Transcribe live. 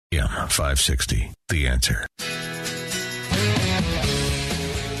AM 560, The Answer.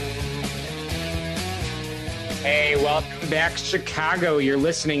 Hey, welcome back, Chicago. You're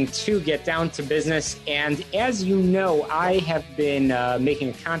listening to Get Down to Business. And as you know, I have been making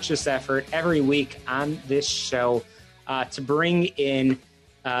a conscious effort every week on this show to bring in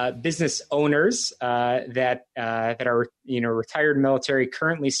business owners that are retired military,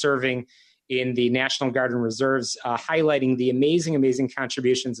 currently serving in the National Guard and Reserves, highlighting the amazing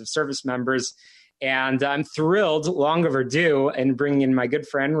contributions of service members. And I'm thrilled, long overdue, in bringing in my good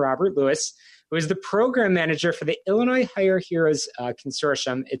friend, Robert Lewis, who is the program manager for the Illinois Hire Heroes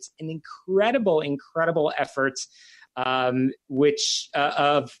Consortium. It's an incredible effort of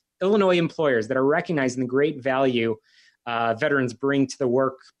Illinois employers that are recognizing the great value veterans bring to the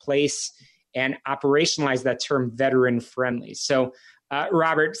workplace and operationalize that term veteran friendly. So,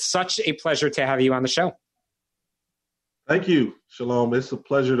 Robert, such a pleasure to have you on the show. Thank you, Shalom. It's a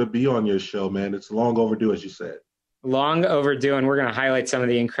pleasure to be on your show, man. It's long overdue, as you said. Long overdue, and we're going to highlight some of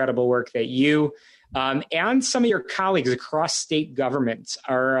the incredible work that you and some of your colleagues across state governments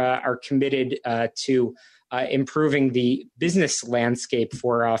are committed to improving the business landscape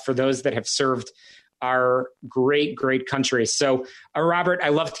for those that have served our great country. So, Robert, I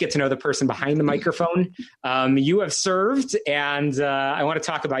love to get to know the person behind the microphone. You have served, and I want to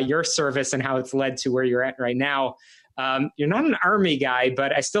talk about your service and how it's led to where you're at right now. You're not an Army guy,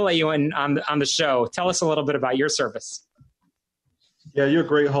 but I still let you in on the show. Tell us a little bit about your service. Yeah, you're a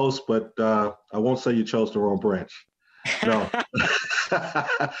great host, but I won't say you chose the wrong branch. No,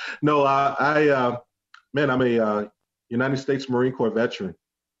 no. I'm a United States Marine Corps veteran.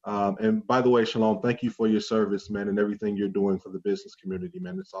 And by the way, Shalom, thank you for your service, man, and everything you're doing for the business community,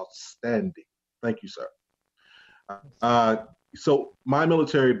 man. It's outstanding. Thank you, sir. So my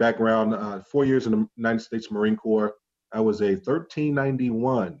military background, 4 years in the United States Marine Corps. I was a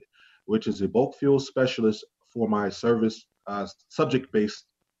 1391, which is a bulk fuel specialist for my service subject-based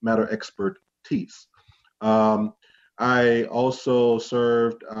matter expertise. I also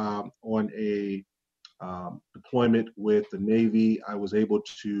served on a deployment with the Navy. I was able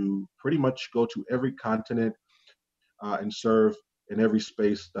to pretty much go to every continent and serve in every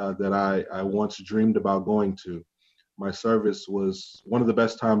space that I once dreamed about going to. My service was one of the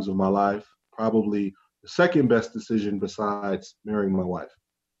best times of my life, probably the second best decision besides marrying my wife.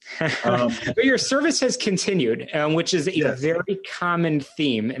 But your service has continued, which is a very common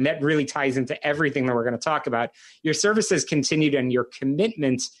theme, and that really ties into everything that we're going to talk about. Your service has continued, and your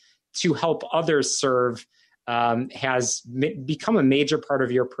commitment to help others serve has become a major part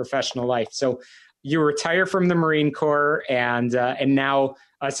of your professional life. So you retire from the Marine Corps, and now,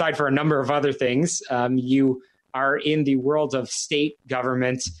 aside for a number of other things, you are in the world of state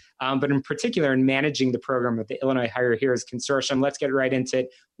government, but in particular in managing the program of the Illinois Hire Heroes Consortium. Let's get right into it.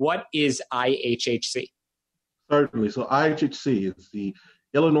 What is IHHC? Certainly. So IHHC is the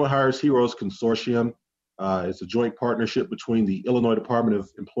Illinois Hire Heroes Consortium. It's a joint partnership between the Illinois Department of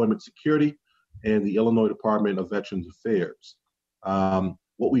Employment Security and the Illinois Department of Veterans Affairs.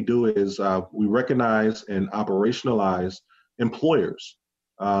 What we do is we recognize and operationalize employers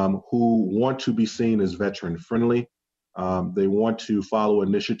who want to be seen as veteran friendly. They want to follow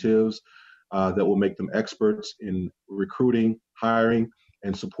initiatives that will make them experts in recruiting, hiring,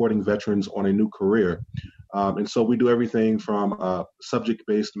 and supporting veterans on a new career. And so we do everything from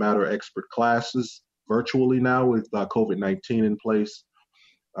subject-based matter expert classes virtually now with COVID-19 in place.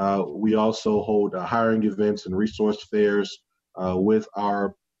 We also hold hiring events and resource fairs with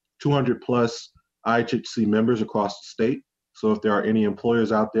our 200 plus IHHC members across the state. So if there are any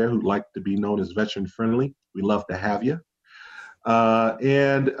employers out there who'd like to be known as veteran friendly, we'd love to have you.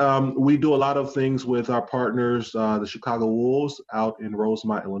 And we do a lot of things with our partners, the Chicago Wolves out in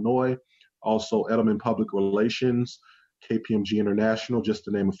Rosemont, Illinois, also Edelman Public Relations, KPMG International, just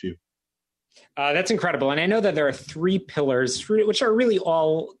to name a few. That's incredible. And I know that there are three pillars, which are really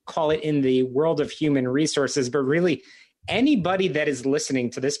all, call it in the world of human resources, but really anybody that is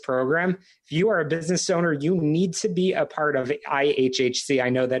listening to this program, if you are a business owner, you need to be a part of IHHC. I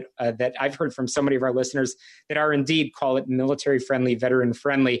know that that I've heard from so many of our listeners that are indeed, call it military friendly, veteran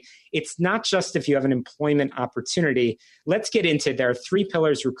friendly. It's not just if you have an employment opportunity. Let's get into there are three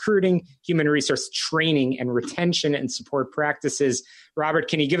pillars: recruiting, human resource training, and retention and support practices. Robert,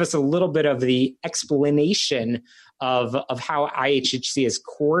 can you give us a little bit of the explanation of how IHHC is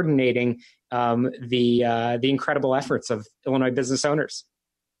coordinating the incredible efforts of Illinois business owners?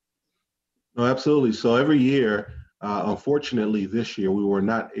 No, absolutely. So every year, unfortunately this year, we were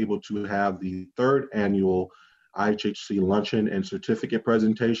not able to have the third annual IHHC luncheon and certificate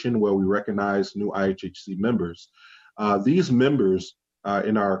presentation where we recognize new IHHC members. These members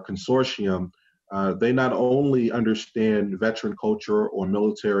in our consortium, they not only understand veteran culture or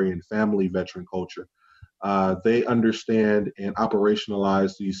military and family veteran culture, they understand and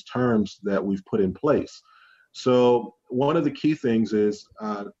operationalize these terms that we've put in place. So one of the key things is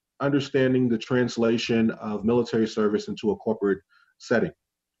understanding the translation of military service into a corporate setting,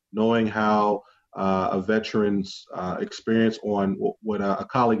 knowing how a veteran's experience on what a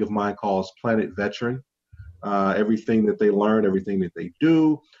colleague of mine calls Planet Veteran. Everything that they learn, everything that they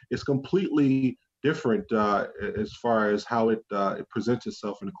do is completely different as far as how it presents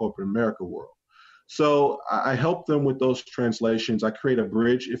itself in the corporate America world. So I help them with those translations. I create a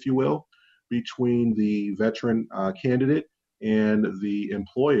bridge, if you will, between the veteran candidate and the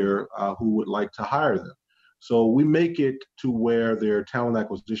employer who would like to hire them. So we make it to where their talent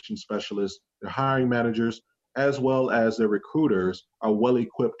acquisition specialists, their hiring managers, as well as their recruiters are well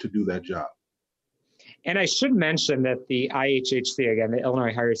equipped to do that job. And I should mention that the IHHC, again, the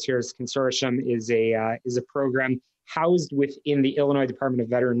Illinois Hires Heroes Consortium, is a program housed within the Illinois Department of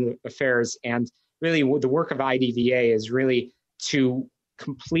Veteran Affairs. And really, the work of IDVA is really to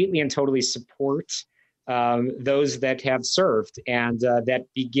completely and totally support those that have served. And that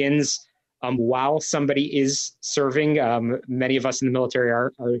begins while somebody is serving. Many of us in the military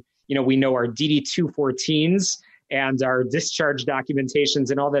are we know our DD-214s and our discharge documentations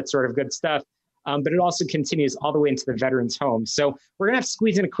and all that sort of good stuff. But it also continues all the way into the veteran's home. So we're going to have to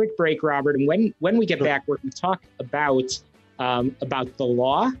squeeze in a quick break, Robert. And when we get back, we're going to talk about the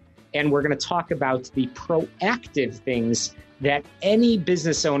law, and we're going to talk about the proactive things that any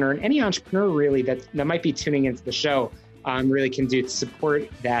business owner and any entrepreneur really that might be tuning into the show really can do to support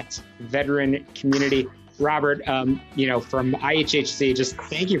that veteran community. Robert, from IHHC, just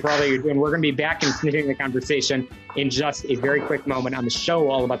thank you for all that you're doing. We're going to be back and continuing the conversation in just a very quick moment on the show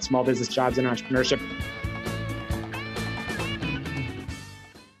all about small business, jobs, and entrepreneurship.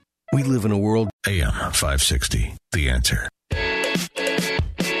 We live in a world. AM 560, The Answer.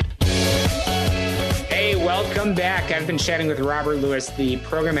 Hey, welcome back. I've been chatting with Robert Lewis, the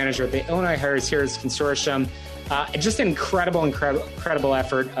program manager at the Illinois Hires Heroes Consortium. Just an incredible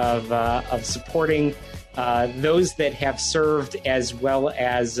effort of supporting those that have served, as well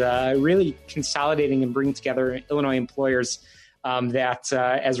as really consolidating and bringing together Illinois employers that,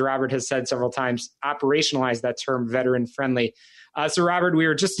 as Robert has said several times, operationalize that term veteran friendly. So Robert, we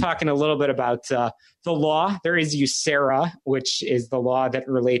were just talking a little bit about the law. There is USERRA, which is the law that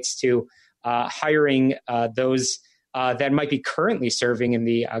relates to hiring those that might be currently serving in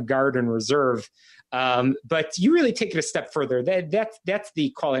the Guard and Reserve. But you really take it a step further. That's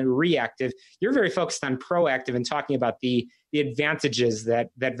the call it reactive. You're very focused on proactive and talking about the advantages that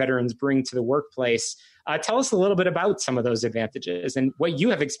veterans bring to the workplace. Tell us a little bit about some of those advantages and what you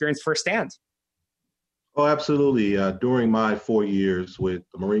have experienced firsthand. Oh, absolutely. During my 4 years with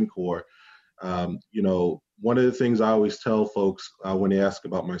the Marine Corps, one of the things I always tell folks when they ask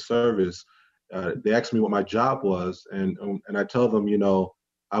about my service, they ask me what my job was, and I tell them,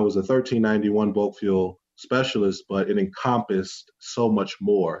 I was a 1391 bulk fuel specialist, but it encompassed so much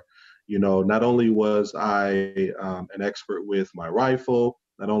more. Not only was I an expert with my rifle,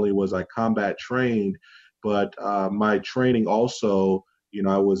 not only was I combat trained, but my training also,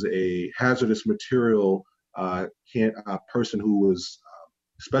 I was a hazardous material person who was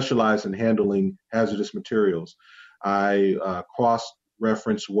specialized in handling hazardous materials. I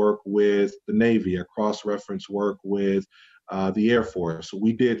cross-reference work with the Navy. I cross-reference work with the Air Force.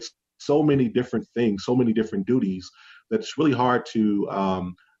 We did so many different things, so many different duties, that it's really hard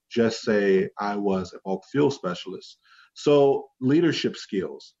to just say I was a bulk fuel specialist. So leadership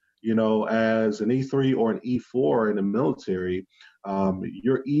skills, as an E3 or an E4 in the military,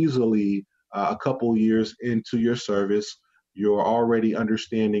 you're easily a couple years into your service. You're already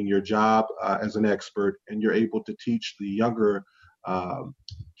understanding your job as an expert, and you're able to teach the younger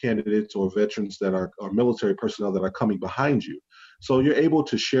candidates or veterans that are or military personnel that are coming behind you. So you're able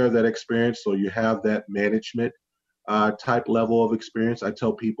to share that experience. So you have that management type level of experience. I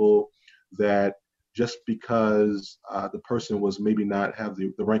tell people that just because the person was maybe not have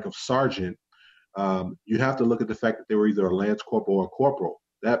the rank of sergeant, you have to look at the fact that they were either a lance corporal or a corporal.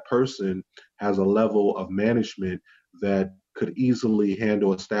 That person has a level of management that could easily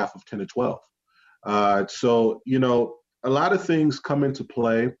handle a staff of 10 to 12. So, a lot of things come into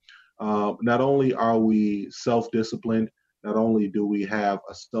play. Not only are we self-disciplined, not only do we have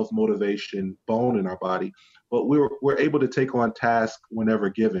a self-motivation bone in our body, but we're able to take on tasks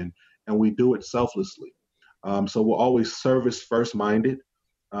whenever given, and we do it selflessly. So we're always service first minded.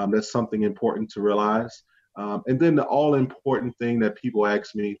 That's something important to realize. And then the all important thing that people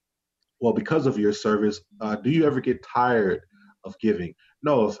ask me, well, because of your service, do you ever get tired of giving.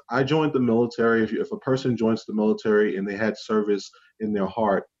 No, if I joined the military, if a person joins the military and they had service in their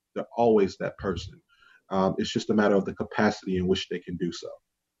heart, they're always that person. It's just a matter of the capacity in which they can do so.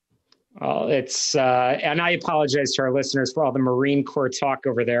 Well, and I apologize to our listeners for all the Marine Corps talk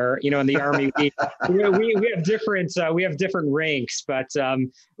over there. You know, in the Army, we have different ranks, but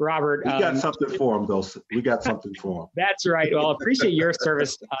Robert, we got something for them, though. We got something for them. That's right. Well, I appreciate your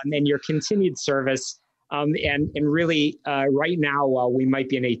service and your continued service. And really, right now, while we might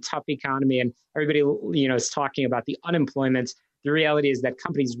be in a tough economy, and everybody, is talking about the unemployment, the reality is that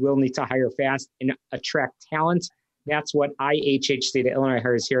companies will need to hire fast and attract talent. That's what IHHC, the Illinois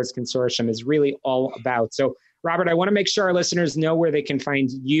Hires Heroes Consortium, is really all about. So, Robert, I want to make sure our listeners know where they can find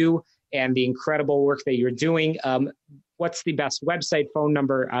you and the incredible work that you're doing. What's the best website, phone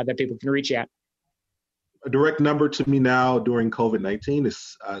number that people can reach you at? A direct number to me now during COVID-19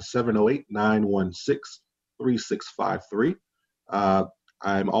 is 708-916-3653.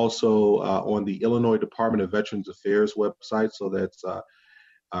 I'm also on the Illinois Department of Veterans Affairs website, so that's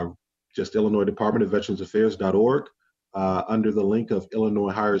just Illinois Department of Veterans Affairs.org under the link of Illinois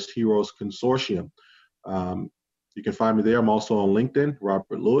Hires Heroes Consortium. You can find me there. I'm also on LinkedIn,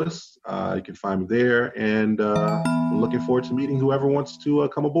 Robert Lewis. You can find me there, and we're looking forward to meeting whoever wants to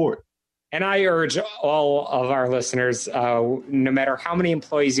come aboard. And I urge all of our listeners, no matter how many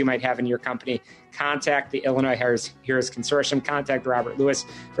employees you might have in your company, contact the Illinois Hires Heroes Consortium, contact Robert Lewis.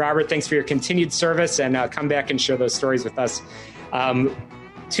 Robert, thanks for your continued service, and come back and share those stories with us.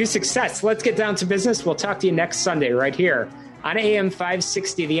 To success. Let's get down to business. We'll talk to you next Sunday right here on AM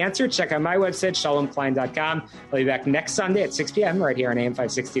 560 The Answer. Check out my website, shalomklein.com. I'll be back next Sunday at 6 p.m. right here on AM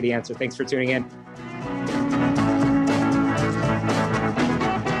 560 The Answer. Thanks for tuning in.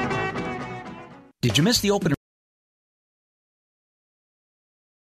 Did you miss the open